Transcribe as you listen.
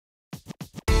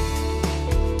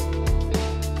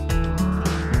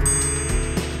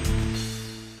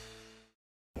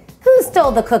stole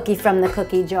the cookie from the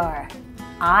cookie jar?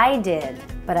 I did,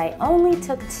 but I only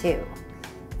took 2.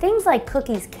 Things like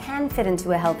cookies can fit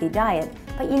into a healthy diet,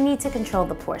 but you need to control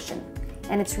the portion.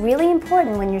 And it's really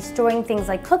important when you're storing things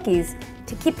like cookies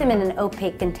to keep them in an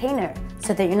opaque container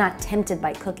so that you're not tempted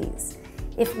by cookies.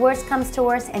 If worse comes to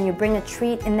worse and you bring a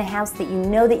treat in the house that you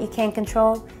know that you can't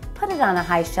control, put it on a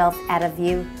high shelf out of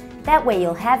view. That way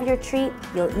you'll have your treat,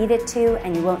 you'll eat it too,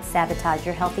 and you won't sabotage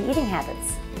your healthy eating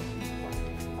habits.